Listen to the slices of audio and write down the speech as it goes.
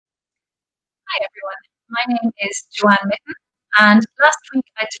Hi everyone, my name is Joanne Mitten, and last week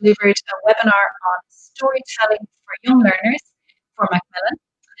I delivered a webinar on storytelling for young learners for Macmillan.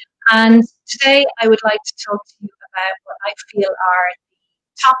 And today I would like to talk to you about what I feel are the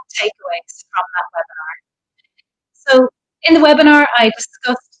top takeaways from that webinar. So, in the webinar, I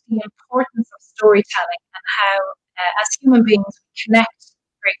discussed the importance of storytelling and how, as human beings, we connect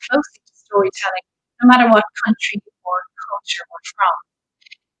very closely to storytelling, no matter what country or culture we're from.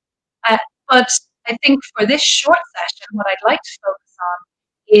 But I think for this short session, what I'd like to focus on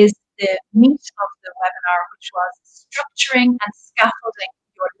is the meat of the webinar, which was structuring and scaffolding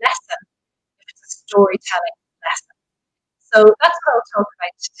your lesson if it's a storytelling lesson. So that's what I'll talk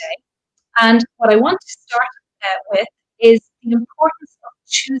about today. And what I want to start with is the importance of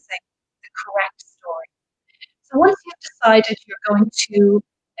choosing the correct story. So once you've decided you're going to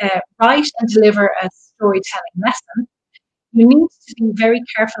write and deliver a storytelling lesson, you need to be very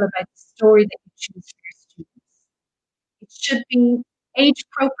careful about the story that you choose for your students. It should be age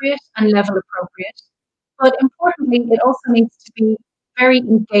appropriate and level appropriate, but importantly, it also needs to be very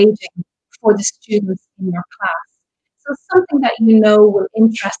engaging for the students in your class. So something that you know will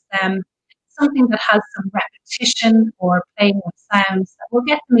interest them, something that has some repetition or playing with sounds that will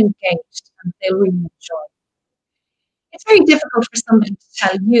get them engaged and they'll really enjoy. It's very difficult for somebody to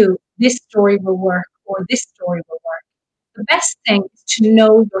tell you this story will work or this story will work. The best thing is to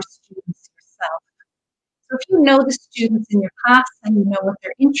know your students yourself. So if you know the students in your class and you know what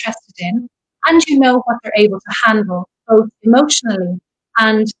they're interested in, and you know what they're able to handle both emotionally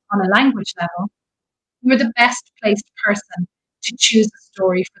and on a language level, you're the best placed person to choose a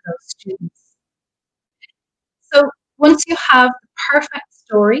story for those students. So once you have the perfect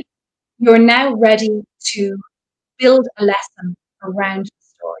story, you're now ready to build a lesson around the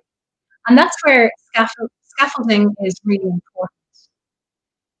story. And that's where scaffolding is really important.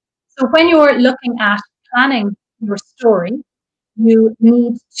 So when you're looking at planning your story, you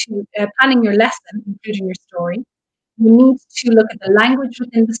need to, planning your lesson, including your story, you need to look at the language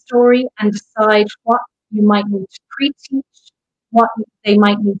within the story and decide what you might need to pre-teach, what they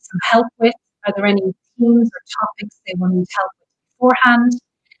might need some help with. Are there any themes or topics they will need help with beforehand?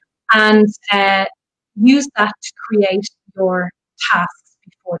 And use that to create your tasks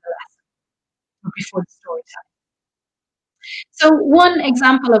before the lesson or before the storytelling. So one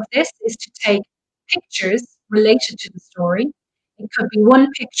example of this is to take pictures related to the story. It could be one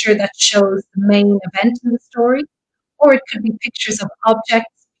picture that shows the main event in the story, or it could be pictures of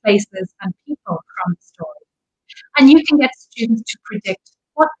objects, places, and people from the story. And you can get students to predict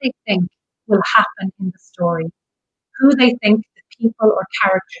what they think will happen in the story, who they think the people or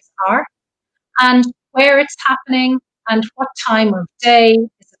characters are, and where it's happening, and what time of day,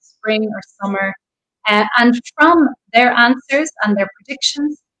 is it spring or summer. And from their answers and their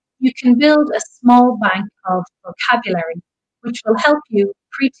predictions, you can build a small bank of vocabulary, which will help you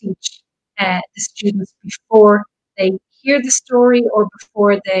pre-teach the students before they hear the story or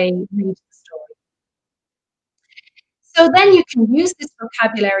before they read the story. So then you can use this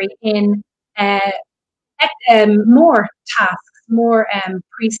vocabulary in more tasks, more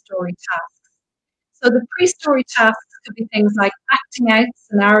pre-story tasks. So the pre-story tasks could be things like acting out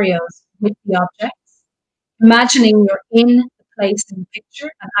scenarios with the objects, imagining you're in the place in the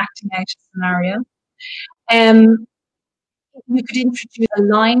picture and acting out a scenario. You could introduce a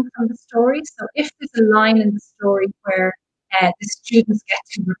line from the story. So if there's a line in the story where the students get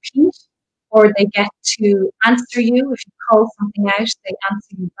to repeat or they get to answer you, if you call something out, they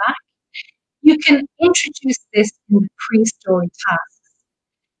answer you back. You can introduce this in the pre-story tasks.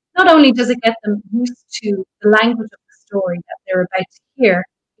 Not only does it get them used to the language of the story that they're about to hear,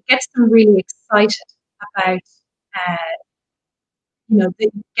 it gets them really excited about,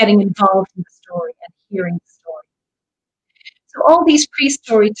 getting involved in the story and hearing the story. So all these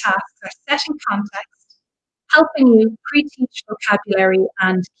pre-story tasks are set in context, helping you pre-teach vocabulary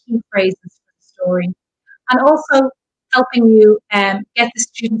and key phrases for the story, and also helping you get the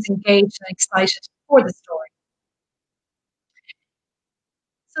students engaged and excited for the story.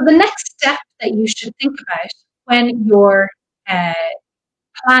 So the next step that you should think about when you're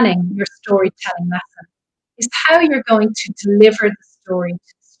planning your storytelling lesson is how you're going to deliver the story to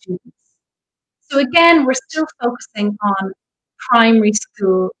the students. So again, we're still focusing on primary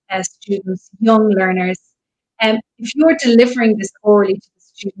school students, young learners. And if you're delivering this orally to the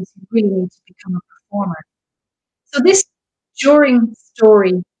students, you really need to become a performer. So this during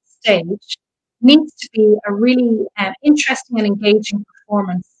story stage needs to be a really interesting and engaging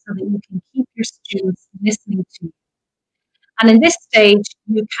performance so that you can keep your students listening to you. And in this stage,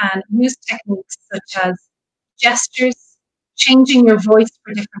 you can use techniques such as gestures, changing your voice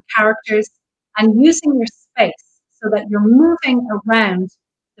for different characters, and using your space so that you're moving around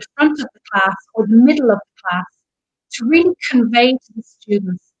the front of the class or the middle of the class to really convey to the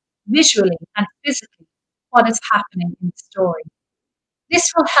students visually and physically what is happening in the story.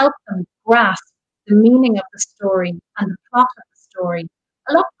 This will help them grasp the meaning of the story and the plot of the story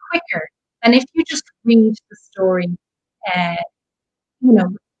a lot quicker than if you just read the story, uh, you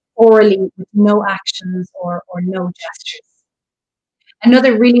know, orally with no actions or no gestures.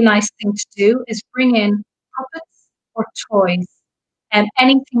 Another really nice thing to do is bring in puppets or toys and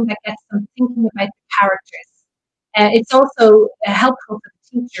anything that gets them thinking about the characters. It's also helpful for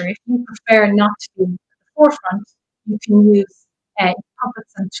the teacher. If you prefer not to be at the forefront, you can use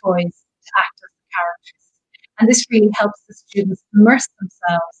puppets and toys to act as the characters. And this really helps the students immerse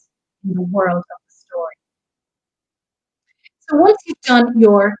themselves in the world of the story. So once you've done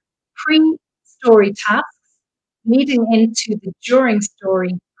your pre-story tasks leading into the during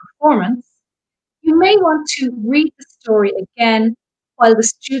story performance, you may want to read the story again while the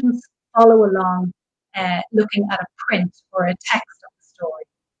students follow along looking at a print or a text of the story.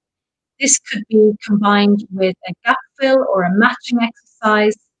 This could be combined with a gap fill or a matching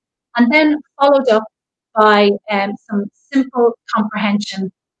exercise, and then followed up by some simple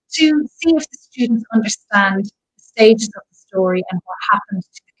comprehension to see if the students understand the stages of the story and what happens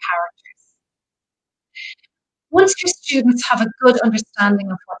to the characters. Once your students have a good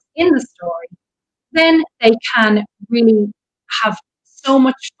understanding of what's in the story, then they can really have so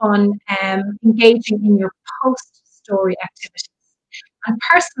much fun engaging in your post-story activities. And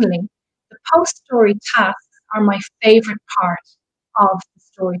personally, the post-story tasks are my favorite part of the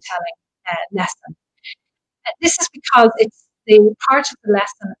storytelling lesson. This is because it's the part of the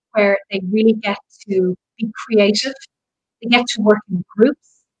lesson where they really get to be creative, they get to work in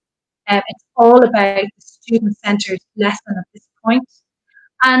groups. It's all about the student-centered lesson at this point,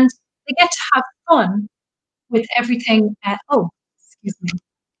 and they get to have fun with everything. Excuse me.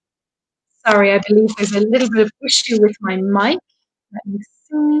 Sorry, I believe there's a little bit of issue with my mic. Let me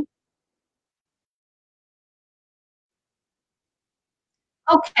see.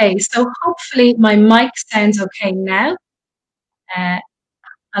 Okay, so hopefully my mic sounds okay now.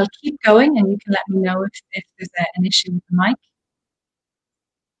 I'll keep going and you can let me know if there's an issue with the mic.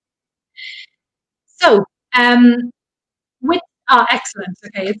 So, excellent.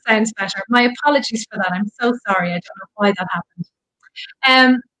 Okay, it sounds better. My apologies for that. I'm so sorry. I don't know why that happened.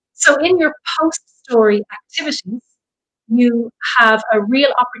 So in your post-story activities, you have a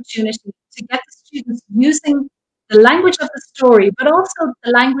real opportunity to get the students using the language of the story, but also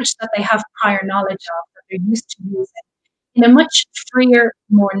the language that they have prior knowledge of, that they're used to using, in a much freer,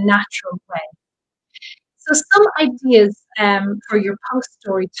 more natural way. So some ideas for your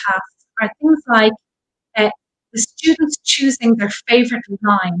post-story tasks are things like uh, the students choosing their favorite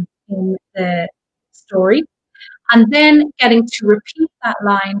line in the story, and then getting to repeat that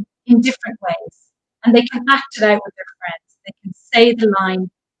line in different ways. And they can act it out with their friends. They can say the line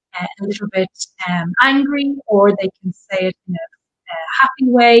a little bit angry, or they can say it in a happy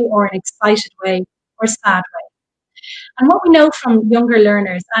way, or an excited way, or sad way. And what we know from younger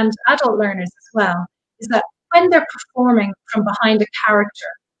learners and adult learners as well is that when they're performing from behind a character,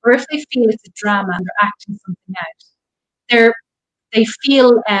 or if they feel it's a drama and they're acting something out, they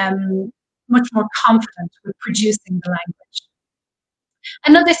feel much more confident with producing the language.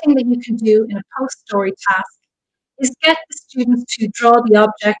 Another thing that you can do in a post-story task is get the students to draw the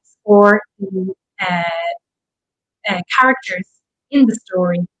objects or the characters in the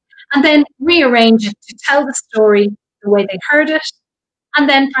story, and then rearrange it to tell the story the way they heard it, and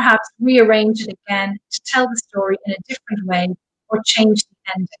then perhaps rearrange it again to tell the story in a different way or change the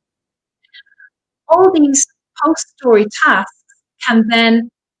ending. All these post-story tasks can then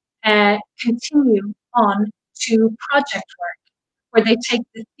continue on to project work, where they take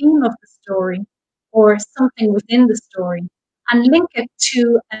the theme of the story or something within the story and link it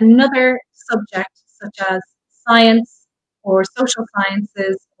to another subject such as science or social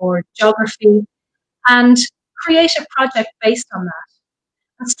sciences or geography, and create a project based on that.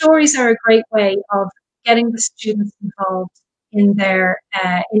 And stories are a great way of getting the students involved in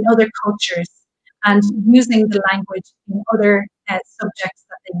in other cultures and using the language in other subjects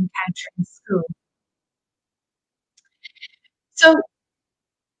that they encounter in school. So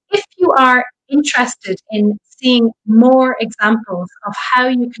if you are interested in seeing more examples of how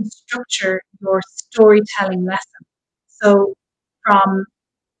you can structure your storytelling lesson, so from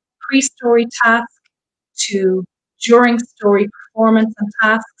pre-story task to during story performance and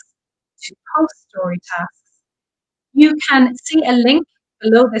tasks to post-story tasks, you can see a link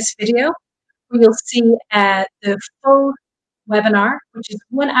below this video where you'll see the full webinar, which is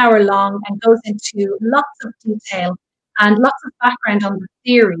 1 hour long and goes into lots of detail and lots of background on the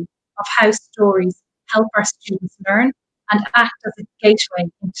theory of how stories help our students learn and act as a gateway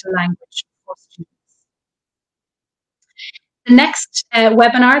into language for students. The next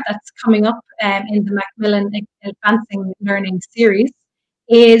webinar that's coming up in the Macmillan Advancing Learning series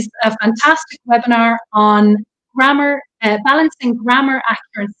is a fantastic webinar on grammar, balancing grammar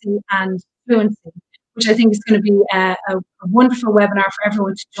accuracy and fluency, which I think is going to be a wonderful webinar for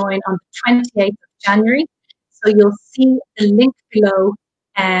everyone to join on the 28th of January. So you'll see the link below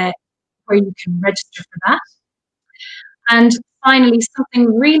where you can register for that. And finally,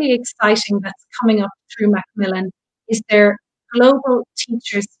 something really exciting that's coming up through Macmillan is their Global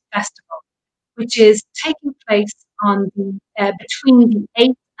Teachers Festival, which is taking place on between the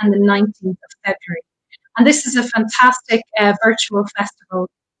 8th and the 19th of February. And this is a fantastic virtual festival,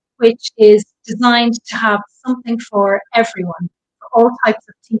 which is designed to have something for everyone, for all types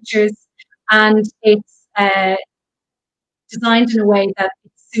of teachers, and it's designed in a way that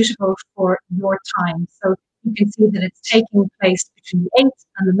it's suitable for your time. So you can see that it's taking place between the 8th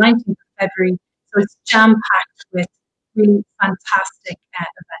and the 19th of February, so it's jam-packed with really fantastic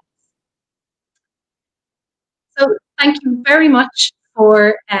events. So thank you very much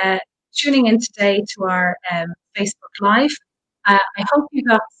for tuning in today to our Facebook Live. I hope you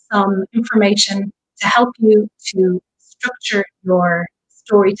got some information to help you to structure your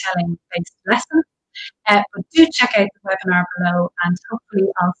storytelling-based lesson. But do check out the webinar below, and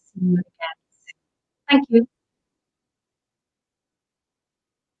hopefully I'll see you again soon. Thank you.